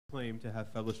claim to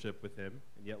have fellowship with him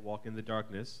and yet walk in the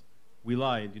darkness, we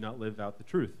lie and do not live out the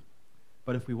truth.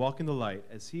 But if we walk in the light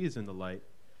as he is in the light,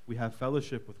 we have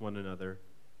fellowship with one another,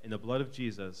 and the blood of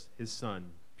Jesus, his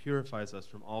Son, purifies us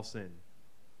from all sin.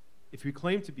 If we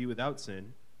claim to be without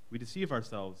sin, we deceive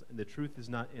ourselves, and the truth is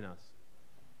not in us.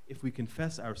 If we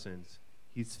confess our sins,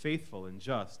 he's faithful and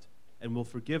just, and will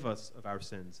forgive us of our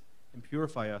sins and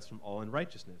purify us from all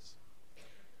unrighteousness.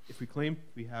 If we claim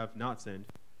we have not sinned,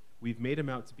 we've made him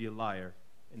out to be a liar,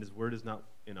 and his word is not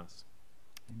in us.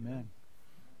 Amen.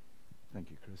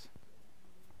 Thank you, Chris.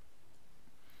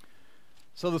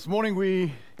 So this morning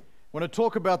we want to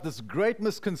talk about this great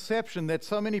misconception that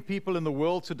so many people in the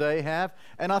world today have,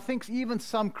 and I think even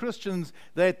some Christians,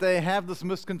 that they have this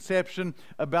misconception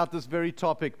about this very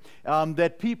topic,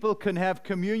 that people can have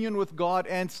communion with God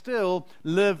and still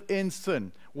live in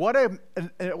sin. What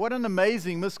an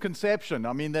amazing misconception.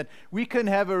 I mean, that we can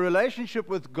have a relationship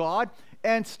with God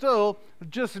and still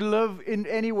just live in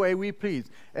any way we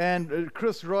please. And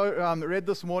Chris read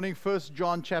this morning 1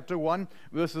 John chapter 1,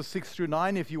 verses 6 through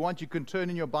 9. If you want, you can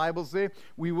turn in your Bibles there.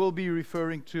 We will be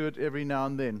referring to it every now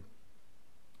and then.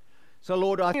 So,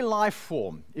 Lord, every life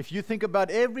form, if you think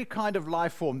about every kind of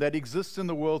life form that exists in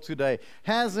the world today,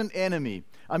 has an enemy.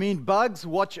 I mean, bugs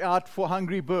watch out for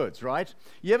hungry birds, right?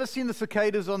 You ever seen the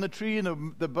cicadas on the tree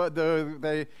and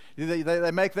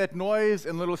they make that noise,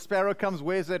 and the little sparrow comes,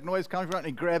 where's that noise coming from? And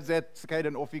he grabs that cicada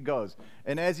and off he goes.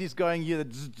 And as he's going here,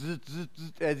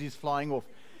 as he's flying off.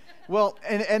 Well,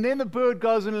 and then the bird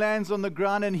goes and lands on the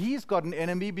ground, and he's got an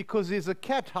enemy because there's a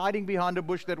cat hiding behind a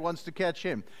bush that wants to catch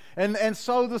him. And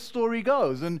so the story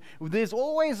goes. And there's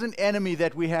always an enemy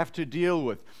that we have to deal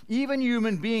with. Even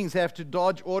human beings have to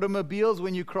dodge automobiles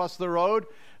when you cross the road.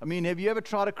 I mean, have you ever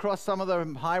tried to cross some of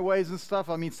the highways and stuff?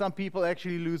 I mean, some people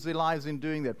actually lose their lives in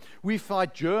doing that. We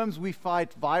fight germs, we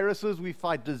fight viruses, we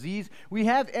fight disease. We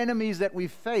have enemies that we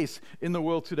face in the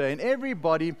world today. And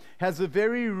everybody has a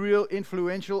very real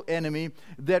influential enemy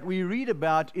that we read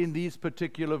about in these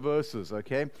particular verses,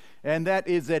 okay? And that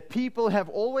is that people have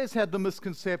always had the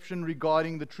misconception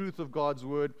regarding the truth of God's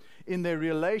word in their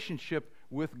relationship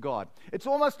with God. It's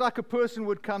almost like a person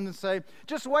would come and say,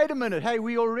 just wait a minute, hey,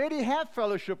 we already have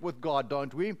fellowship with God,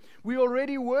 don't we? We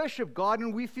already worship God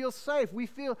and we feel safe. We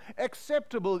feel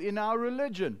acceptable in our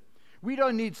religion. We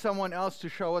don't need someone else to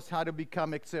show us how to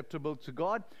become acceptable to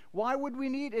God. Why would we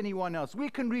need anyone else? We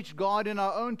can reach God in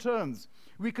our own terms.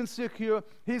 We can secure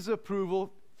his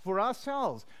approval for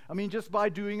ourselves. I mean, just by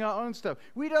doing our own stuff.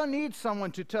 We don't need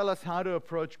someone to tell us how to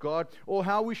approach God, or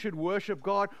how we should worship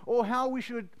God, or how we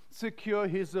should secure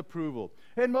his approval.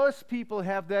 And most people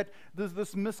have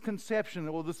this misconception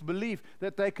or this belief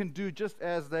that they can do just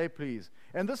as they please.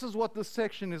 And this is what this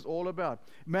section is all about.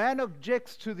 Man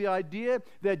objects to the idea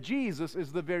that Jesus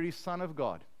is the very Son of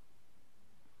God.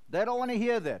 They don't want to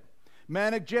hear that.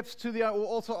 Man objects to the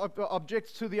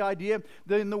idea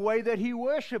that in the way that he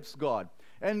worships God,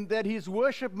 and that his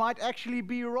worship might actually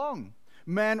be wrong.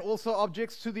 Man also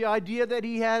objects to the idea that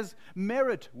he has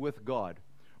merit with God,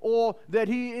 or that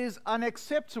he is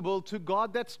unacceptable to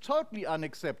God. That's totally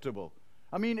unacceptable.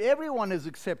 I mean, everyone is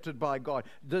accepted by God.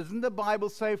 Doesn't the Bible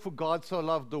say, for God so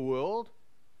loved the world?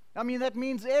 I mean, that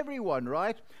means everyone,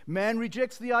 right? Man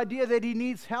rejects the idea that he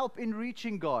needs help in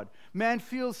reaching God. Man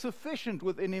feels sufficient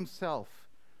within himself.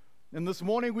 And this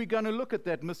morning we're going to look at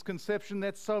that misconception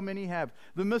that so many have.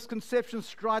 The misconception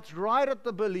strikes right at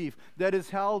the belief that is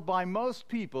held by most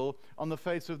people on the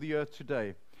face of the earth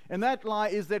today. And that lie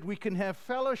is that we can have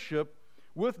fellowship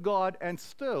with God and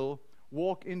still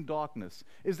walk in darkness.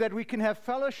 Is that we can have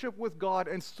fellowship with God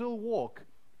and still walk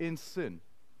in sin.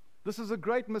 This is a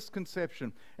great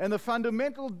misconception. And the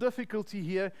fundamental difficulty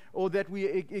here, or that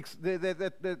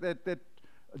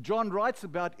John writes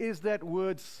about, is that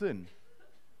word sin.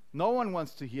 No one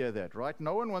wants to hear that, right?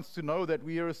 No one wants to know that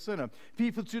we are a sinner.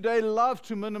 People today love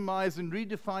to minimize and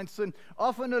redefine sin,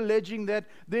 often alleging that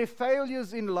their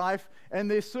failures in life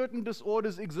and their certain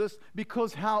disorders exist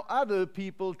because how other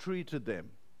people treated them.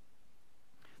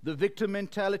 The victim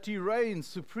mentality reigns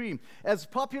supreme as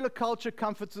popular culture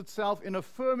comforts itself in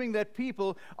affirming that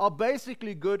people are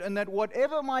basically good and that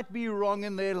whatever might be wrong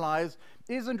in their lives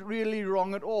isn't really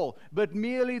wrong at all, but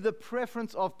merely the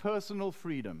preference of personal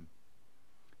freedom.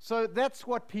 So that's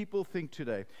what people think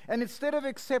today. And instead of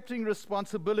accepting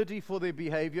responsibility for their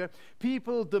behavior,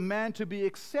 people demand to be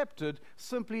accepted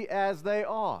simply as they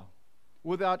are,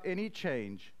 without any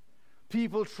change.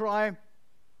 People try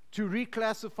to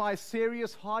reclassify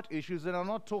serious heart issues, and I'm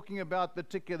not talking about the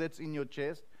ticker that's in your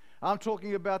chest. I'm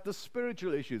talking about the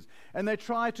spiritual issues. And they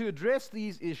try to address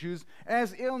these issues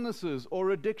as illnesses or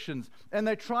addictions, and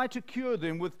they try to cure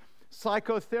them with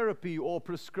psychotherapy or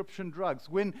prescription drugs,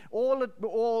 when all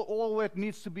that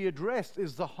needs to be addressed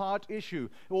is the heart issue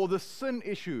or the sin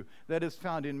issue that is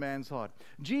found in man's heart.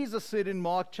 Jesus said in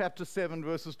Mark chapter 7,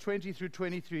 verses 20 through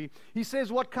 23, he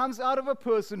says, what comes out of a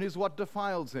person is what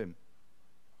defiles him.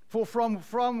 For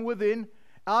from within,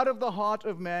 out of the heart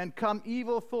of man, come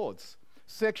evil thoughts,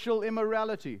 sexual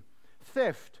immorality,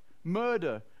 theft,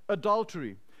 murder,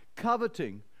 adultery,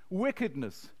 coveting,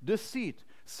 wickedness, deceit,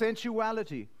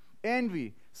 sensuality,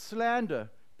 envy, slander,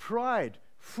 pride,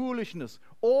 foolishness.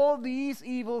 All these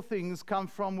evil things come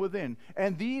from within,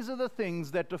 and these are the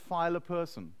things that defile a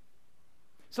person.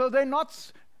 So they're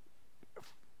not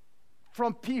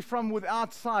from with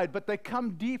outside, but they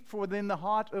come deep within the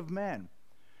heart of man.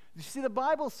 You see, the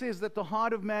Bible says that the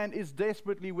heart of man is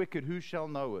desperately wicked. Who shall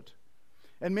know it?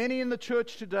 And many in the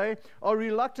church today are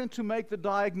reluctant to make the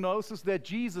diagnosis that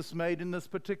Jesus made in this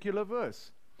particular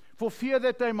verse, for fear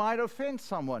that they might offend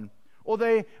someone, or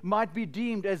they might be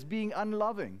deemed as being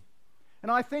unloving.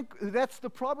 And I think that's the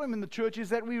problem in the church, is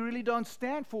that we really don't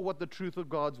stand for what the truth of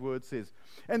God's word says.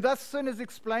 And thus sin is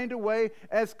explained away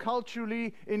as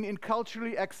culturally, in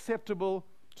culturally acceptable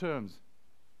terms.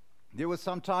 There was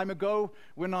some time ago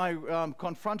when I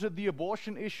confronted the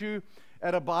abortion issue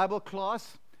at a Bible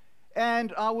class,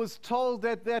 and I was told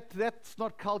that that's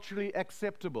not culturally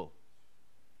acceptable.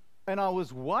 And I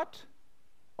was, what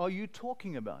are you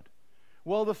talking about?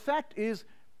 Well, the fact is,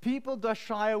 people do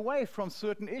shy away from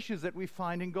certain issues that we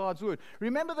find in God's word.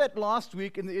 Remember that last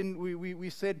week we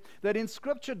said that in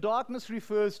Scripture, darkness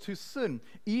refers to sin,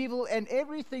 evil, and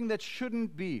everything that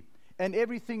shouldn't be, and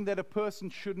everything that a person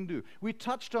shouldn't do. We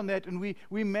touched on that, and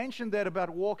we mentioned that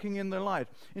about walking in the light.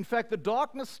 In fact, the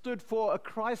darkness stood for a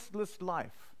Christless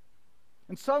life.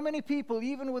 And so many people,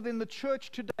 even within the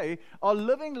church today, are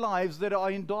living lives that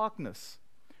are in darkness.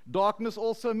 Darkness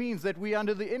also means that we are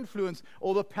under the influence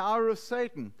or the power of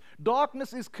Satan.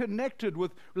 Darkness is connected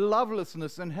with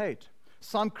lovelessness and hate.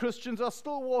 Some Christians are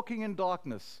still walking in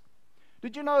darkness.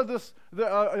 Did you know this?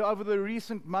 Over the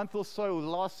recent month or so, the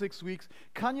last 6 weeks,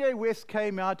 Kanye West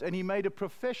came out and he made a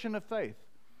profession of faith.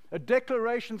 A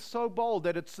declaration so bold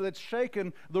that it's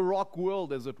shaken the rock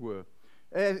world, as it were.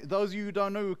 Those of you who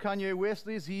don't know who Kanye West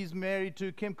is, he's married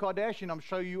to Kim Kardashian. I'm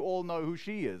sure you all know who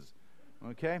she is.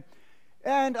 Okay?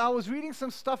 And I was reading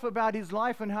some stuff about his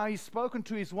life and how he's spoken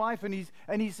to his wife, and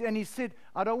he said,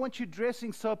 I don't want you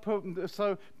dressing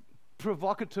so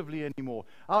provocatively anymore.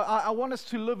 I want us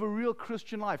to live a real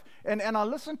Christian life. And I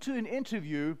listened to an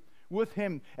interview with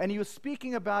him, and he was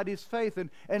speaking about his faith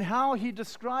and how he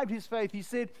described his faith. He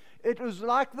said, it was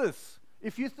like this.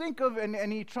 If you think of,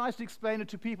 and he tries to explain it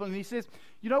to people, and he says,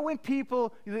 you know, when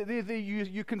people,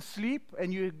 you can sleep,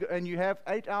 and you have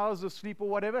 8 hours of sleep or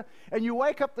whatever, and you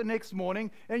wake up the next morning,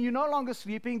 and you're no longer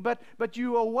sleeping, but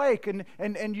you awake, and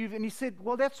he said,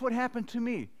 well, that's what happened to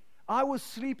me. I was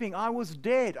sleeping, I was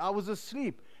dead, I was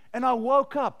asleep, and I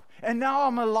woke up, and now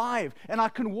I'm alive, and I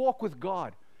can walk with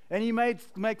God. And he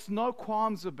makes no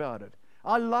qualms about it.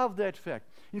 I love that fact.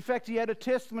 In fact, he had a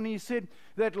testimony. He said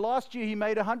that last year he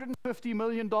made $150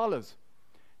 million.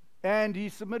 And he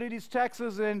submitted his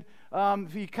taxes, and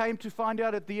he came to find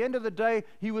out at the end of the day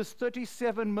he was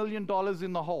 $37 million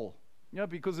in the hole,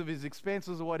 because of his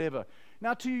expenses or whatever.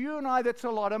 Now, to you and I, that's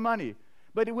a lot of money.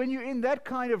 But when you're in that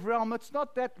kind of realm, it's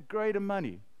not that great of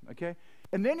money. Okay?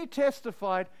 And then he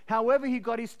testified, however, he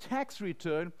got his tax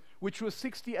return, which was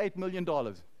 $68 million.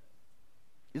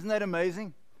 Isn't that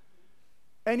amazing?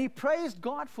 And he praised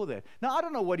God for that. Now, I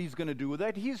don't know what he's going to do with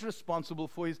that. He's responsible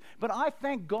for his. But I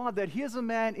thank God that here's a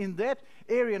man in that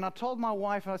area. And I told my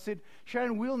wife, I said,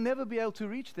 Sharon, we'll never be able to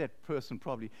reach that person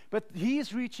probably. But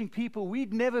he's reaching people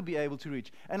we'd never be able to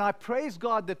reach. And I praise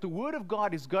God that the Word of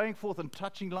God is going forth and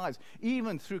touching lives,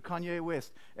 even through Kanye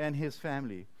West and his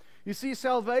family. You see,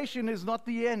 salvation is not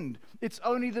the end. It's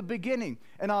only the beginning.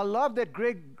 And I love that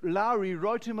Greg Lowry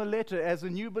wrote him a letter as a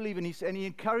new believer, and he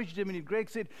encouraged him, and Greg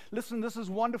said, listen, this is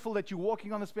wonderful that you're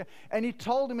walking on this path. And he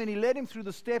told him, and he led him through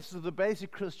the steps of the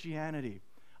basic Christianity.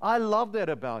 I love that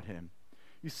about him.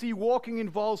 You see, walking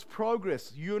involves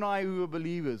progress. You and I who are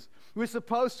believers, we're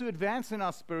supposed to advance in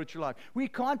our spiritual life. We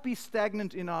can't be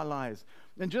stagnant in our lives.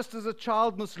 And just as a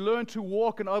child must learn to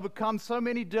walk and overcome so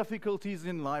many difficulties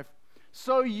in life,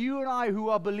 so you and I who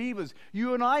are believers,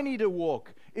 you and I need to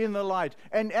walk in the light.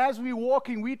 And as we're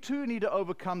walking, we too need to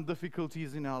overcome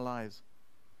difficulties in our lives.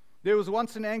 There was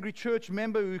once an angry church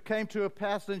member who came to a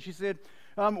pastor, and she said,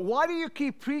 why do you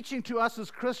keep preaching to us as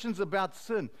Christians about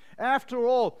sin? After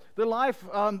all, the life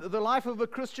of a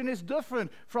Christian is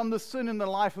different from the sin in the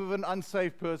life of an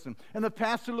unsaved person. And the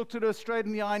pastor looked at her straight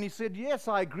in the eye and he said, yes,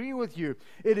 I agree with you.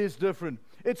 It is different.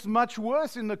 It's much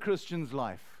worse in the Christian's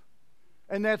life.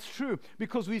 And that's true,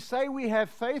 because we say we have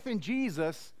faith in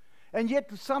Jesus, and yet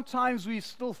sometimes we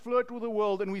still flirt with the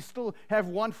world and we still have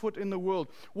one foot in the world.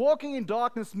 Walking in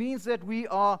darkness means that we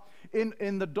are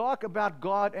in the dark about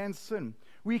God and sin.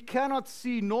 We cannot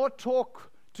see nor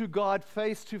talk to God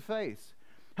face to face.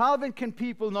 How then can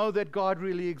people know that God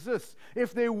really exists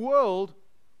if they're in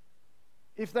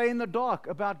the dark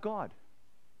about God?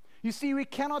 You see, we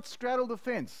cannot straddle the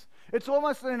fence. It's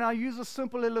almost, and I use a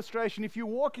simple illustration. If you're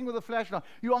walking with a flashlight,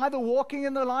 you're either walking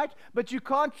in the light, but you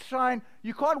can't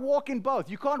walk in both.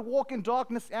 You can't walk in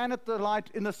darkness and at the light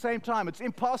in the same time. It's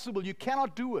impossible. You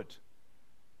cannot do it.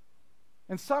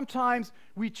 And sometimes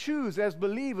we choose as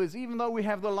believers, even though we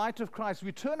have the light of Christ,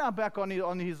 we turn our back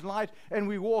on His light and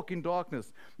we walk in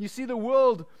darkness. You see, the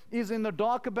world is in the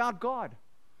dark about God.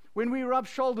 When we rub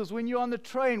shoulders, when you're on the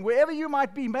train, wherever you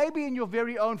might be, maybe in your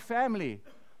very own family,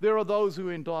 there are those who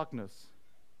are in darkness.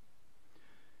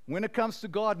 When it comes to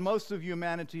God, most of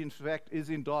humanity, in fact, is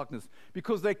in darkness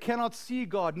because they cannot see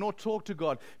God nor talk to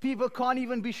God. People can't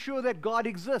even be sure that God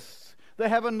exists. They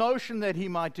have a notion that He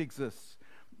might exist.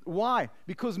 Why?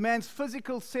 Because man's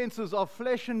physical senses of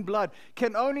flesh and blood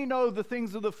can only know the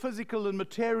things of the physical and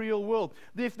material world.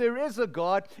 If there is a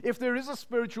God, if there is a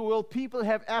spiritual world, people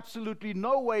have absolutely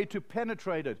no way to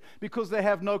penetrate it because they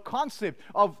have no concept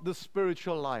of the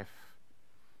spiritual life.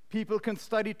 People can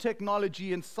study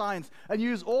technology and science and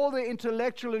use all their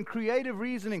intellectual and creative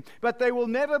reasoning, but they will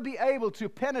never be able to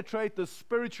penetrate the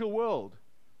spiritual world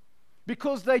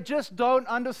because they just don't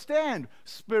understand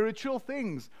spiritual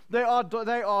things. They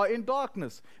are in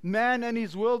darkness. Man and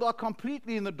his world are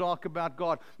completely in the dark about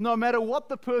God. No matter what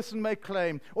the person may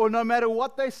claim, or no matter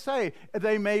what they say,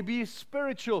 they may be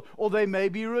spiritual or they may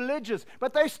be religious,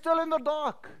 but they're still in the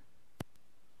dark.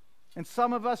 And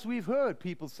some of us, we've heard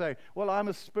people say, well, I'm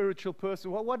a spiritual person.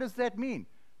 Well, what does that mean?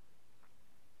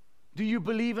 Do you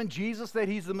believe in Jesus, that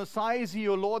He's the Messiah? Is He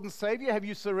your Lord and Savior? Have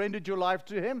you surrendered your life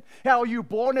to Him? How are you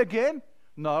born again?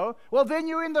 No. Well, then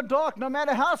you're in the dark, no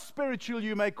matter how spiritual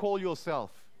you may call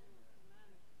yourself.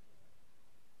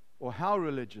 Or how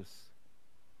religious.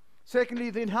 Secondly,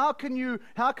 then how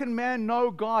can man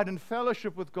know God and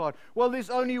fellowship with God? Well, there's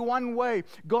only one way.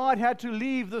 God had to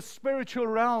leave the spiritual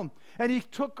realm, and He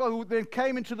then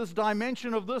came into this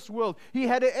dimension of this world. He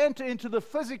had to enter into the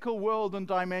physical world and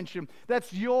dimension.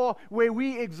 That's where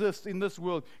we exist in this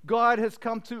world. God has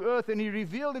come to earth and He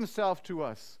revealed Himself to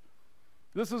us.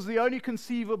 This is the only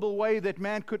conceivable way that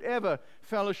man could ever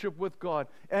fellowship with God.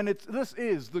 And this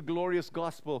is the glorious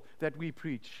gospel that we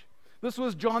preach. This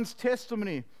was John's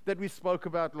testimony that we spoke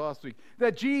about last week,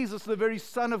 that Jesus, the very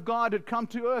Son of God, had come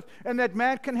to earth, and that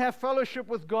man can have fellowship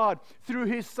with God through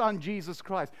His Son, Jesus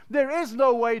Christ. There is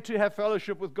no way to have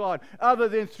fellowship with God other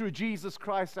than through Jesus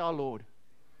Christ our Lord.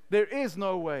 There is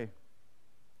no way.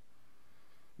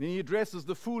 Then He addresses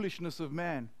the foolishness of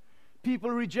man.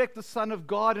 People reject the Son of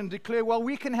God and declare, well,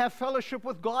 we can have fellowship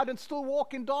with God and still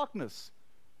walk in darkness.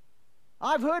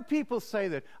 I've heard people say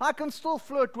that. I can still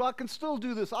flirt, I can still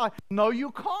do this. No, you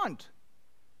can't.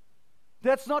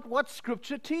 That's not what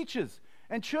Scripture teaches.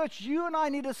 And church, you and I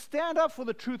need to stand up for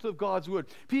the truth of God's Word.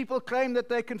 People claim that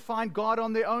they can find God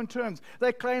on their own terms.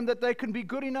 They claim that they can be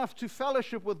good enough to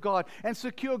fellowship with God and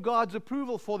secure God's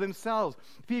approval for themselves.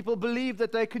 People believe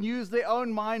that they can use their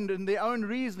own mind and their own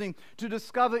reasoning to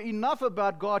discover enough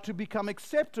about God to become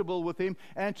acceptable with Him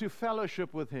and to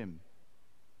fellowship with Him.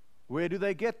 Where do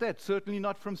they get that? Certainly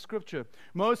not from Scripture.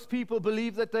 Most people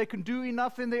believe that they can do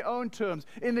enough in their own terms,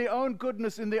 in their own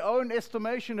goodness, in their own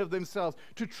estimation of themselves,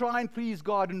 to try and please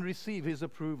God and receive His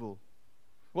approval.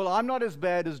 Well, I'm not as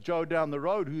bad as Joe down the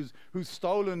road who's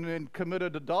stolen and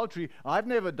committed adultery. I've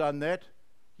never done that.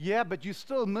 Yeah, but you're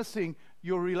still missing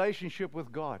your relationship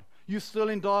with God. You're still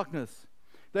in darkness.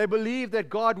 They believe that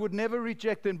God would never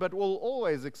reject them, but will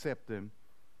always accept them.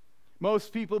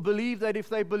 Most people believe that if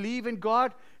they believe in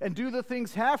God and do the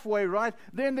things halfway right,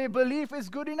 then their belief is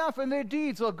good enough and their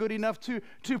deeds are good enough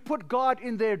to put God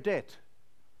in their debt.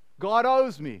 God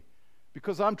owes me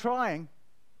because I'm trying.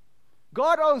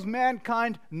 God owes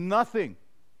mankind nothing.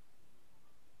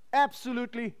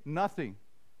 Absolutely nothing.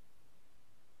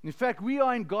 In fact, we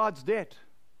are in God's debt.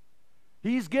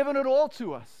 He's given it all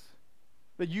to us,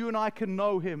 that you and I can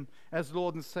know Him as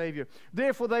Lord and Savior.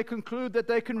 Therefore, they conclude that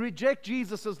they can reject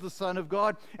Jesus as the Son of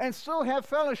God and still have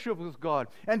fellowship with God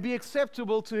and be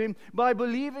acceptable to Him by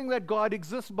believing that God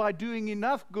exists by doing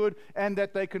enough good and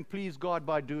that they can please God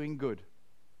by doing good.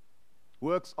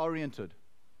 Works-oriented.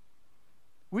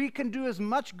 We can do as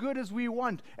much good as we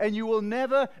want, and you will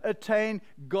never attain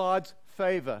God's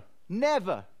favor.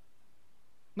 Never.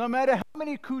 No matter how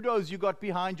many kudos you got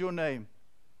behind your name.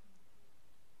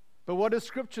 But what does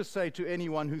Scripture say to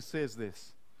anyone who says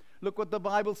this? Look what the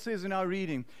Bible says in our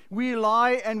reading. We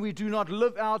lie and we do not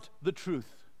live out the truth.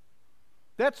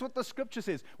 That's what the Scripture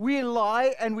says. We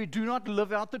lie and we do not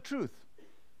live out the truth.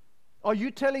 Are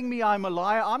you telling me I'm a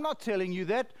liar? I'm not telling you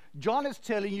that. John is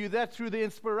telling you that through the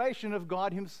inspiration of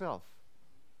God Himself.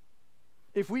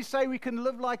 If we say we can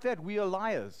live like that, we are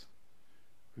liars.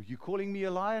 Are you calling me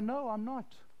a liar? No, I'm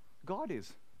not. God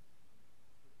is.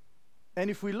 And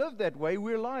if we live that way,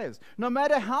 we're liars. No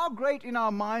matter how great in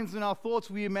our minds and our thoughts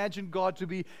we imagine God to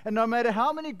be, and no matter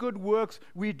how many good works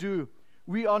we do,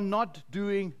 we are not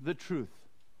doing the truth.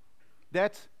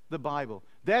 That's the Bible.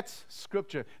 That's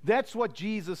Scripture. That's what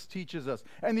Jesus teaches us.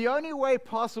 And the only way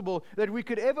possible that we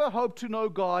could ever hope to know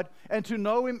God and to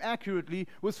know Him accurately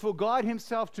was for God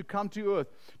Himself to come to earth.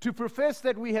 To profess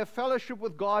that we have fellowship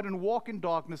with God and walk in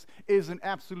darkness is an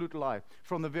absolute lie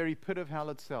from the very pit of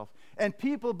hell itself. And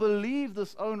people believe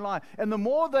this own lie. And the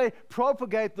more they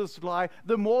propagate this lie,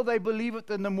 the more they believe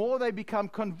it and the more they become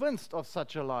convinced of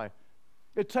such a lie.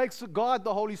 It takes God,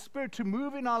 the Holy Spirit, to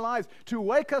move in our lives, to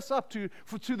wake us up to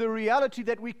the reality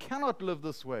that we cannot live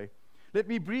this way. Let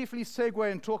me briefly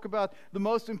segue and talk about the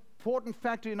most important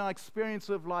factor in our experience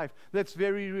of life that's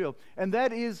very real, and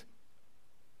that is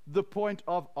the point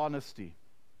of honesty.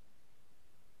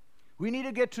 We need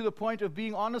to get to the point of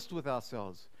being honest with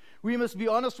ourselves. We must be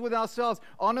honest with ourselves,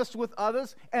 honest with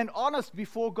others, and honest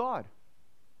before God.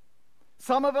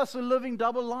 Some of us are living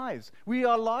double lives. We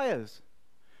are liars.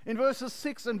 In verses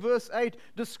 6 and verse 8,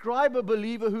 describe a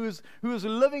believer who is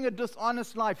living a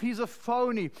dishonest life. He's a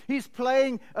phony. He's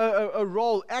playing a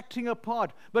role, acting a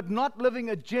part, but not living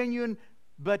a genuine,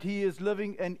 but he is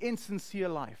living an insincere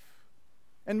life.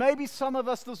 And maybe some of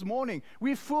us this morning,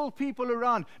 we fool people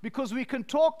around because we can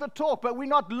talk the talk, but we're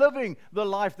not living the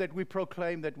life that we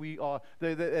proclaim that we are,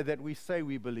 that we say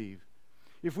we believe.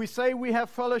 If we say we have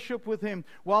fellowship with Him,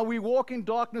 while we walk in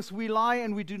darkness, we lie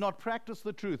and we do not practice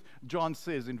the truth, John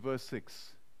says in verse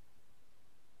 6.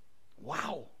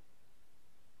 Wow.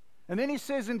 And then he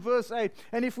says in verse 8,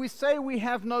 and if we say we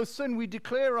have no sin, we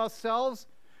declare ourselves,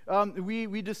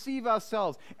 we deceive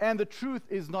ourselves, and the truth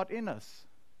is not in us.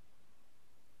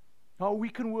 Oh, we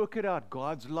can work it out.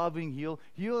 God's loving,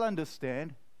 He'll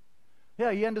understand.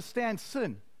 Yeah, He understands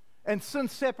sin. And sin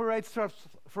separates us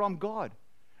from God.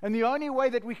 And the only way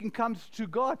that we can come to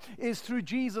God is through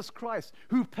Jesus Christ,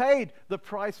 who paid the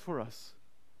price for us.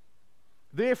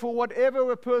 Therefore,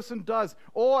 whatever a person does,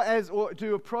 or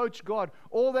to approach God,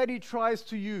 all that he tries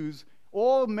to use,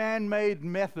 all man-made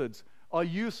methods are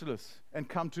useless and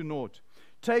come to naught.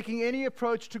 Taking any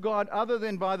approach to God other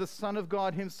than by the Son of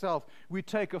God Himself, we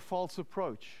take a false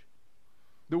approach.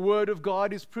 The Word of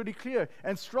God is pretty clear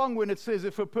and strong when it says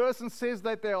if a person says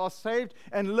that they are saved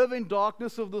and live in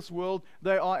darkness of this world,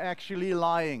 they are actually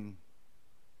lying.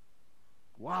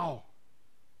 Wow.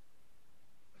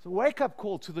 It's a wake-up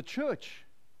call to the church,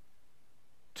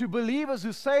 to believers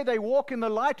who say they walk in the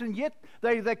light and yet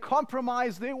they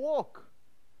compromise their walk.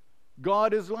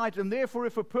 God is light, and therefore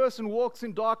if a person walks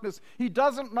in darkness, he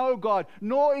doesn't know God,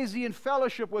 nor is he in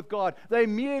fellowship with God. They're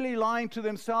merely lying to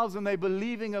themselves and they're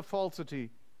believing a falsity.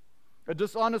 A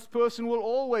dishonest person will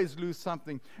always lose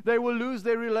something. They will lose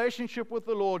their relationship with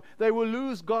the Lord. They will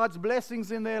lose God's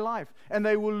blessings in their life. And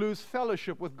they will lose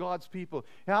fellowship with God's people.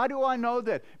 How do I know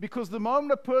that? Because the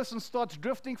moment a person starts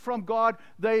drifting from God,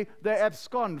 they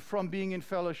abscond from being in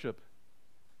fellowship.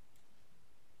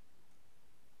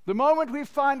 The moment we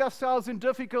find ourselves in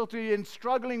difficulty and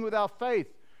struggling with our faith,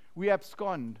 we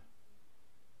abscond.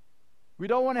 We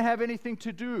don't want to have anything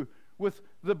to do with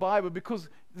the Bible because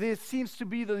there seems to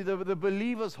be the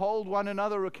believers hold one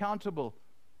another accountable.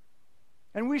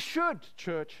 And we should,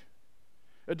 church.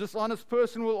 A dishonest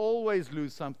person will always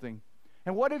lose something.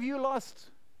 And what have you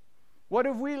lost? What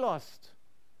have we lost?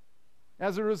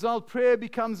 As a result, prayer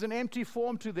becomes an empty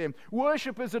form to them.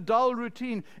 Worship is a dull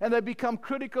routine, and they become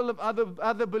critical of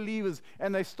other believers,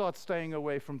 and they start staying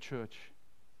away from church.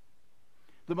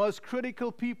 The most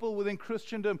critical people within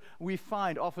Christendom we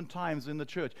find oftentimes in the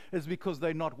church is because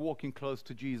they're not walking close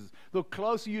to Jesus. The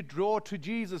closer you draw to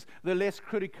Jesus, the less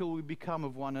critical we become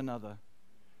of one another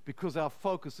because our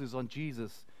focus is on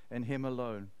Jesus and Him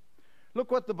alone.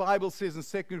 Look what the Bible says in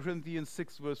 2 Corinthians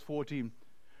 6 verse 14.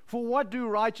 For what do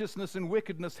righteousness and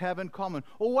wickedness have in common?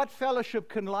 Or what fellowship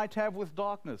can light have with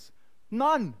darkness?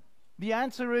 None. The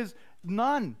answer is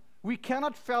none. We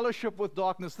cannot fellowship with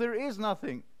darkness. There is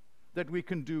nothing that we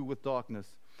can do with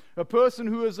darkness. A person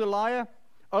who is a liar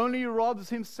only robs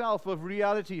himself of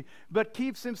reality, but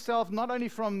keeps himself not only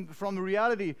from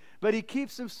reality, but he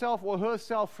keeps himself or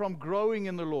herself from growing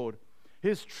in the Lord.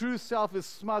 His true self is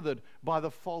smothered by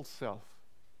the false self.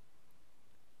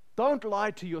 Don't lie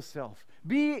to yourself.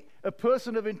 Be a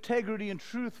person of integrity and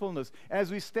truthfulness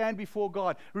as we stand before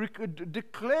God.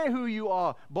 Declare who you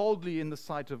are boldly in the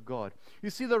sight of God.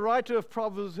 You see, the writer of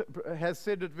Proverbs has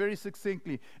said it very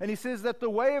succinctly, and he says that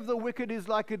the way of the wicked is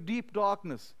like a deep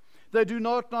darkness. They do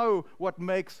not know what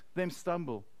makes them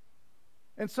stumble.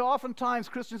 And so oftentimes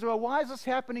Christians are, well, why is this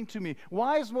happening to me?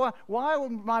 Why are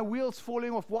my wheels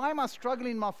falling off? Why am I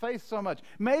struggling in my faith so much?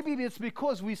 Maybe it's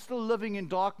because we're still living in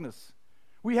darkness.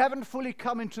 We haven't fully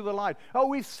come into the light. Oh,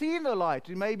 we've seen the light,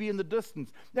 maybe in the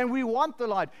distance, and we want the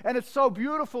light, and it's so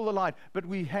beautiful, the light, but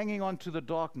we're hanging on to the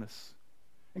darkness.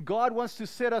 And God wants to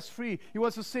set us free. He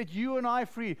wants to set you and I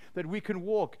free, that we can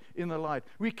walk in the light.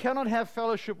 We cannot have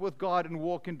fellowship with God and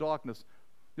walk in darkness.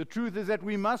 The truth is that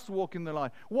we must walk in the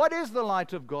light. What is the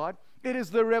light of God? It is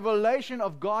the revelation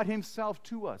of God Himself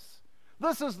to us.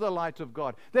 This is the light of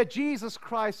God, that Jesus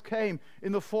Christ came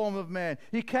in the form of man.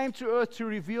 He came to earth to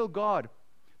reveal God.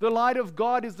 The light of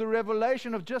God is the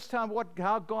revelation of just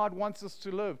how God wants us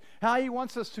to live, how He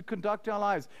wants us to conduct our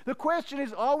lives. The question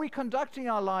is, are we conducting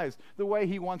our lives the way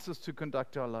He wants us to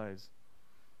conduct our lives?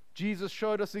 Jesus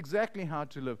showed us exactly how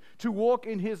to live, to walk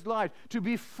in His light, to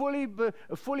be fully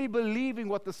believing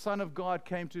what the Son of God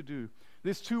came to do.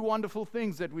 There's two wonderful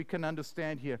things that we can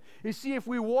understand here. You see, if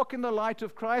we walk in the light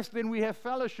of Christ, then we have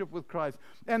fellowship with Christ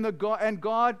and with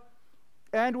God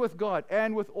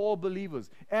and with all believers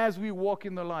as we walk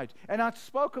in the light. And I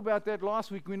spoke about that last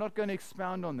week. We're not going to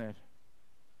expound on that.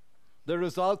 The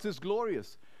result is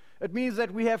glorious. It means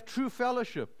that we have true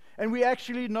fellowship, and we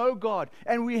actually know God,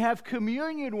 and we have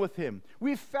communion with Him.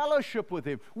 We fellowship with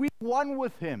Him. We one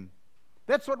with Him.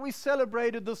 That's what we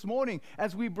celebrated this morning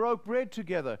as we broke bread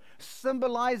together,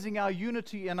 symbolizing our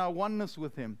unity and our oneness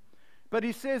with Him. But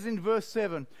he says in verse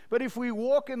 7, but if we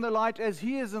walk in the light as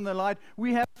He is in the light,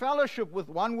 we have fellowship with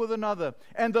one with another.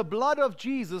 And the blood of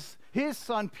Jesus, His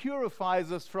Son,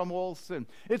 purifies us from all sin.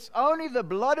 It's only the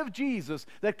blood of Jesus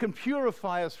that can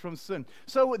purify us from sin.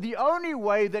 So the only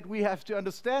way that we have to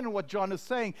understand what John is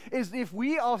saying is if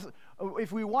we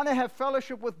want to have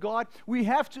fellowship with God, we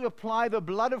have to apply the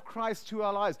blood of Christ to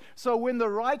our lives. So when the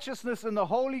righteousness and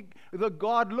the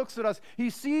God looks at us, He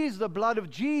sees the blood of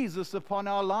Jesus upon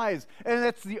our lives. And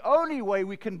that's the only way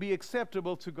we can be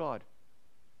acceptable to God,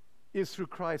 is through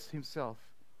Christ Himself.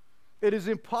 It is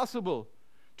impossible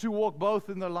to walk both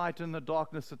in the light and the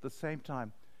darkness at the same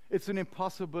time. It's an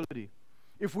impossibility.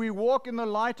 If we walk in the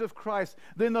light of Christ,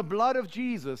 then the blood of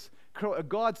Jesus,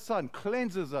 God's Son,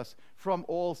 cleanses us from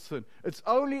all sin. It's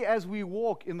only as we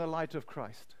walk in the light of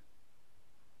Christ.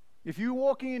 If you're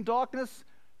walking in darkness,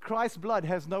 Christ's blood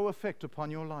has no effect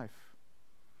upon your life.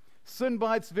 Sin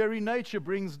by its very nature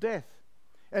brings death,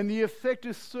 and the effect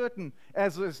is certain,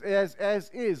 as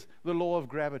is the law of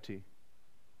gravity.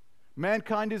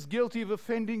 Mankind is guilty of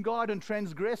offending God and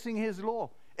transgressing His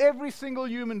law. Every single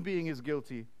human being is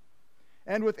guilty.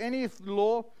 And with any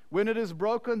law, when it is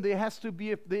broken, there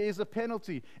is a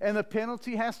penalty, and the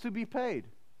penalty has to be paid.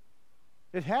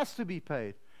 It has to be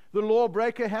paid. The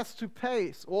lawbreaker has to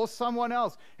pay, or someone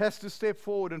else has to step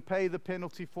forward and pay the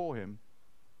penalty for him.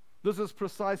 This is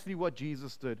precisely what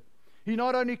Jesus did. He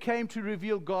not only came to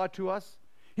reveal God to us,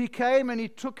 He came and He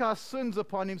took our sins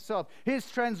upon Himself,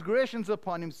 His transgressions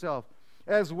upon Himself,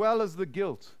 as well as the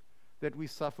guilt that we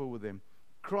suffer with Him.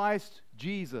 Christ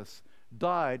Jesus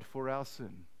died for our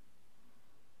sin.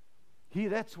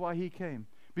 That's why He came,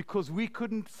 because we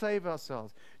couldn't save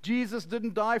ourselves. Jesus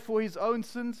didn't die for His own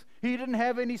sins. He didn't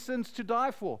have any sins to die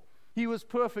for. He was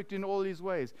perfect in all His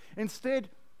ways.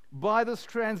 Instead, by this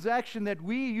transaction that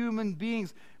we human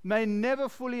beings may never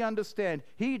fully understand,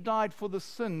 He died for the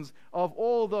sins of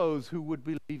all those who would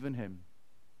believe in Him.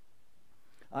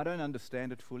 I don't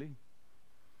understand it fully,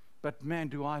 but man,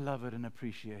 do I love it and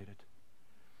appreciate it.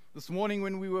 This morning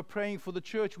when we were praying for the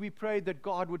church, we prayed that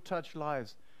God would touch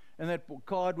lives and that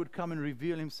God would come and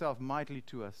reveal Himself mightily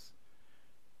to us.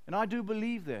 And I do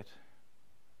believe that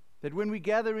when we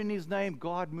gather in His name,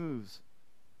 God moves.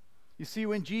 You see,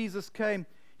 when Jesus came,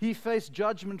 He faced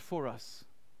judgment for us.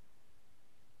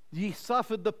 He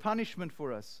suffered the punishment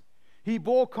for us. He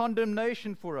bore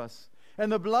condemnation for us.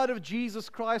 And the blood of Jesus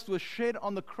Christ was shed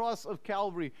on the cross of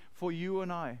Calvary for you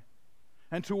and I.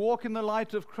 And to walk in the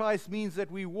light of Christ means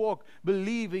that we walk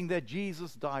believing that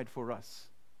Jesus died for us.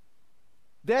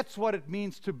 That's what it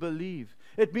means to believe.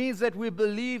 It means that we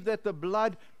believe that the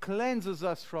blood cleanses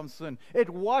us from sin. It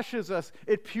washes us.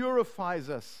 It purifies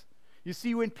us. You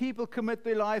see, when people commit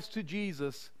their lives to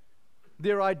Jesus,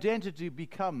 their identity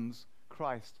becomes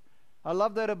Christ. I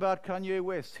love that about Kanye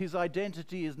West. His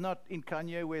identity is not in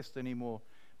Kanye West anymore,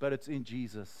 but it's in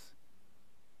Jesus.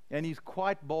 And he's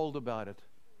quite bold about it.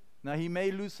 Now, he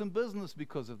may lose some business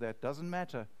because of that. Doesn't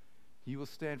matter. He will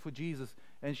stand for Jesus.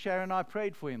 And Sharon and I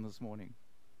prayed for him this morning.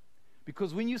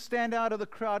 Because when you stand out of the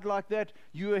crowd like that,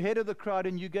 you're ahead of the crowd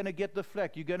and you're going to get the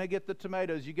flack. You're going to get the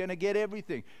tomatoes. You're going to get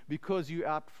everything because you're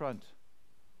out front.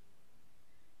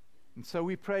 And so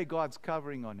we pray God's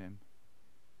covering on him,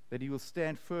 that he will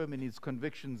stand firm in his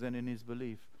convictions and in his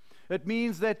belief. It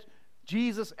means that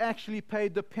Jesus actually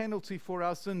paid the penalty for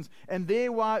our sins, and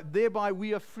thereby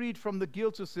we are freed from the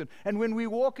guilt of sin. And when we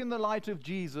walk in the light of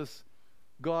Jesus,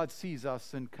 God sees our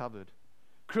sin covered.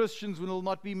 Christians will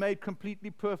not be made completely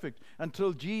perfect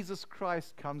until Jesus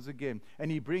Christ comes again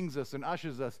and he brings us and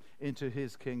ushers us into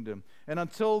his kingdom. And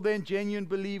until then, genuine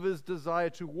believers desire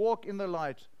to walk in the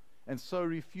light and so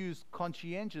refuse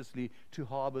conscientiously to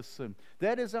harbor sin.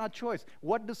 That is our choice.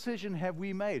 What decision have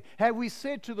we made? Have we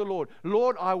said to the Lord,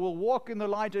 Lord, I will walk in the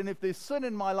light, and if there's sin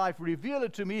in my life, reveal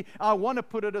it to me. I want to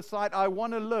put it aside. I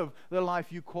want to live the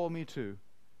life you call me to.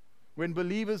 When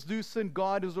believers do sin,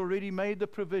 God has already made the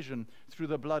provision through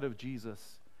the blood of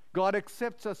Jesus. God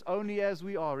accepts us only as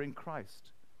we are in Christ.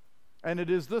 And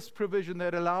it is this provision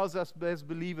that allows us as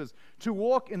believers to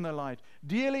walk in the light,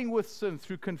 dealing with sin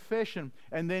through confession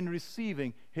and then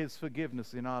receiving his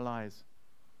forgiveness in our lives.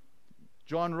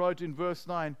 John wrote in verse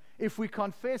 9, if we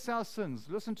confess our sins,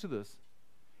 listen to this,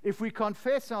 if we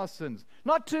confess our sins,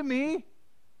 not to me,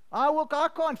 I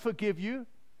can't forgive you.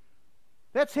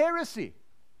 That's heresy.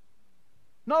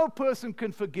 No person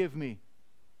can forgive me.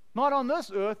 Not on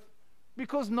this earth,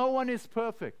 because no one is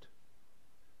perfect.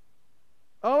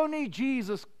 Only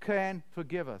Jesus can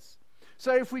forgive us.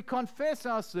 So if we confess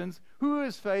our sins, who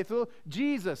is faithful?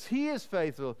 Jesus. He is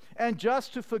faithful and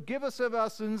just to forgive us of our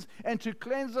sins and to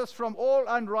cleanse us from all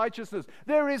unrighteousness.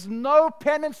 There is no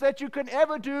penance that you can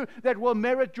ever do that will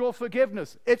merit your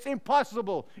forgiveness. It's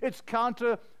impossible. It's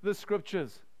counter the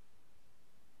Scriptures.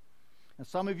 And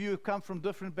some of you have come from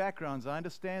different backgrounds. I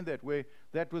understand that, where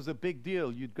that was a big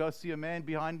deal. You'd go see a man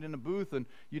behind in a booth and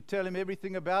you'd tell him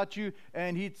everything about you,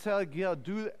 and he'd tell you,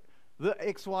 do the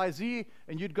XYZ,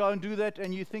 and you'd go and do that,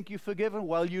 and you think you're forgiven.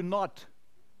 Well, you're not.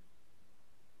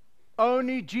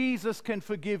 Only Jesus can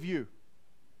forgive you.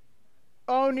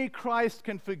 Only Christ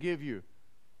can forgive you.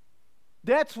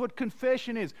 That's what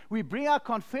confession is. We bring our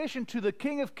confession to the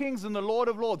King of Kings and the Lord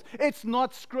of Lords. It's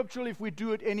not scriptural if we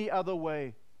do it any other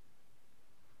way.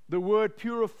 The word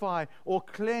purify or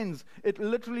cleanse, it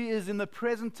literally is in the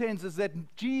present tense, is that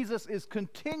Jesus is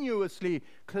continuously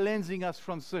cleansing us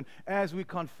from sin as we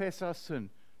confess our sin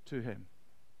to him.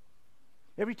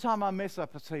 Every time I mess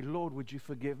up, I say, Lord, would you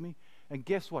forgive me? And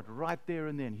guess what? Right there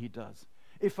and then he does.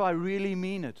 If I really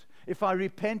mean it, if I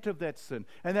repent of that sin,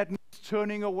 and that means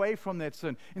turning away from that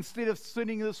sin. Instead of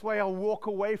sinning this way, I'll walk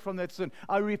away from that sin.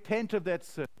 I repent of that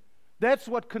sin. That's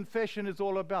what confession is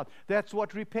all about. That's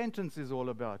what repentance is all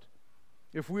about.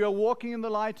 If we are walking in the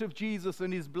light of Jesus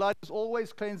and his blood is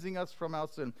always cleansing us from our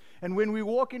sin, and when we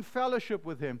walk in fellowship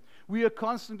with him, we are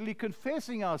constantly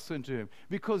confessing our sin to him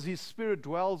because his Spirit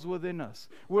dwells within us.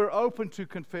 We're open to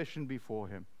confession before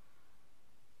him.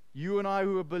 You and I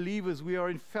who are believers, we are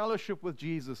in fellowship with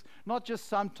Jesus, not just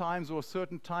sometimes or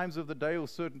certain times of the day or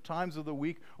certain times of the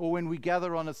week or when we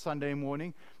gather on a Sunday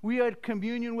morning. We are in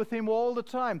communion with him all the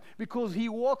time because he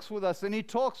walks with us and he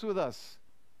talks with us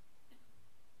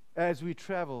as we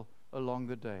travel along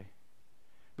the day.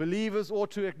 Believers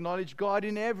ought to acknowledge God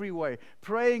in every way,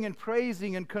 praying and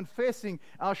praising and confessing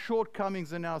our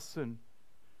shortcomings and our sin.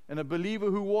 And a believer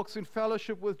who walks in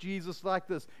fellowship with Jesus like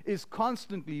this is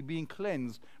constantly being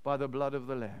cleansed by the blood of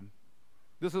the Lamb.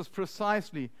 This is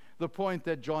precisely the point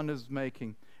that John is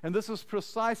making. And this is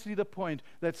precisely the point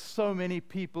that so many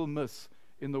people miss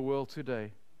in the world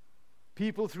today.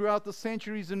 People throughout the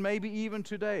centuries and maybe even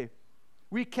today.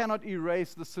 We cannot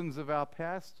erase the sins of our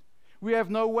past. We have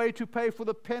no way to pay for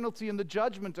the penalty and the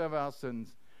judgment of our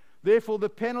sins. Therefore, the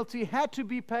penalty had to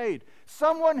be paid.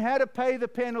 Someone had to pay the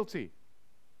penalty.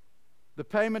 The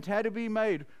payment had to be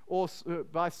made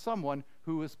by someone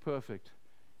who was perfect.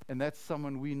 And that's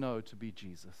someone we know to be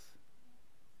Jesus.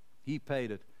 He paid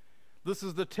it. This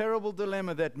is the terrible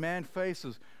dilemma that man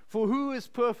faces. For who is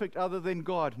perfect other than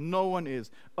God? No one is.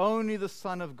 Only the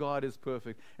Son of God is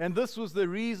perfect. And this was the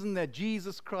reason that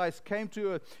Jesus Christ came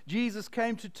to earth. Jesus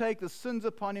came to take the sins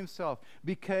upon himself,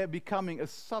 becoming a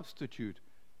substitute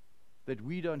that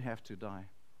we don't have to die.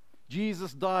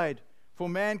 Jesus died for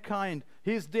mankind.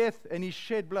 His death and his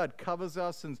shed blood covers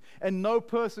our sins. And no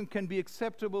person can be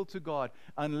acceptable to God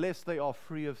unless they are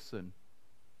free of sin.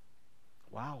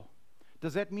 Wow.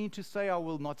 Does that mean to say I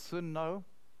will not sin? No.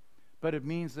 But it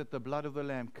means that the blood of the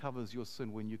Lamb covers your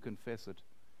sin when you confess it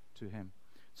to him.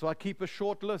 So I keep a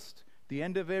short list. The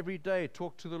end of every day,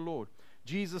 talk to the Lord.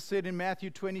 Jesus said in Matthew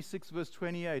 26, verse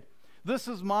 28, "This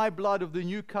is my blood of the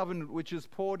new covenant, which is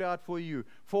poured out for you."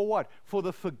 For what? For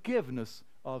the forgiveness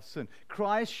of sin.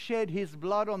 Christ shed his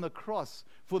blood on the cross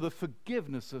for the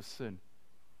forgiveness of sin.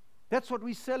 That's what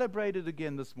we celebrated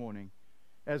again this morning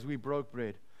as we broke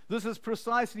bread. This is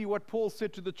precisely what Paul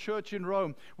said to the church in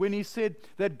Rome when he said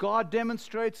that God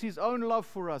demonstrates his own love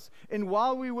for us. And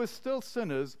while we were still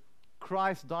sinners,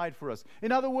 Christ died for us.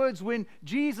 In other words, when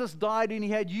Jesus died and he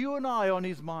had you and I on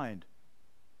his mind,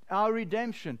 our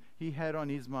redemption he had on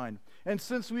his mind. And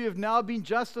since we have now been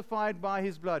justified by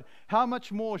his blood, how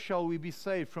much more shall we be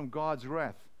saved from God's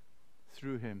wrath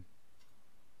through him?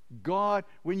 God,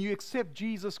 when you accept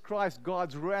Jesus Christ,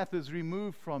 God's wrath is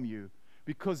removed from you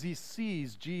because he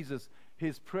sees Jesus,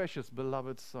 his precious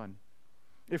beloved Son.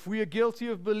 If we are guilty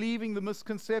of believing the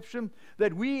misconception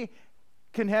that we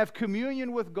can have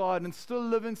communion with God and still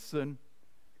live in sin,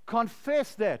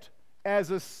 confess that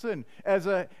as a sin, as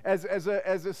a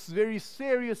very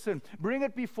serious sin. Bring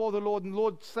it before the Lord, and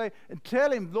Lord say and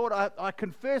tell him, Lord, I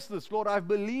confess this. Lord, I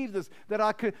believe this, that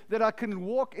I can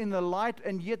walk in the light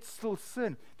and yet still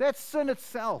sin. That's sin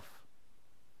itself.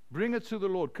 Bring it to the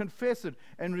Lord, confess it,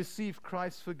 and receive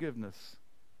Christ's forgiveness.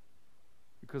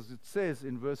 Because it says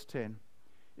in verse 10,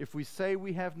 if we say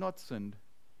we have not sinned,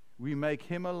 we make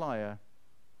him a liar,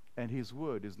 and his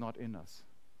word is not in us.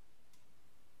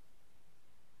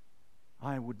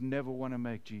 I would never want to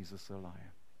make Jesus a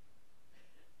liar.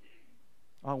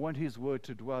 I want his word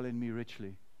to dwell in me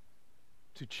richly,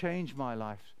 to change my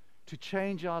life, to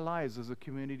change our lives as a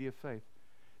community of faith.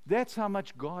 That's how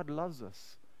much God loves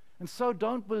us. And so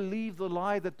don't believe the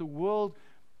lie that the world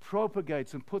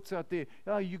propagates and puts out there.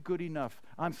 Oh, you're good enough.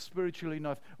 I'm spiritual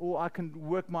enough. Or I can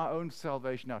work my own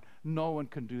salvation out. No one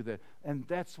can do that. And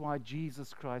that's why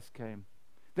Jesus Christ came.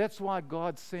 That's why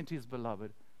God sent his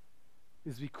beloved.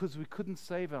 Is because we couldn't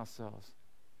save ourselves.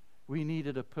 We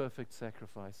needed a perfect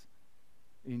sacrifice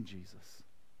in Jesus.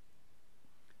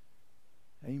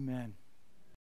 Amen.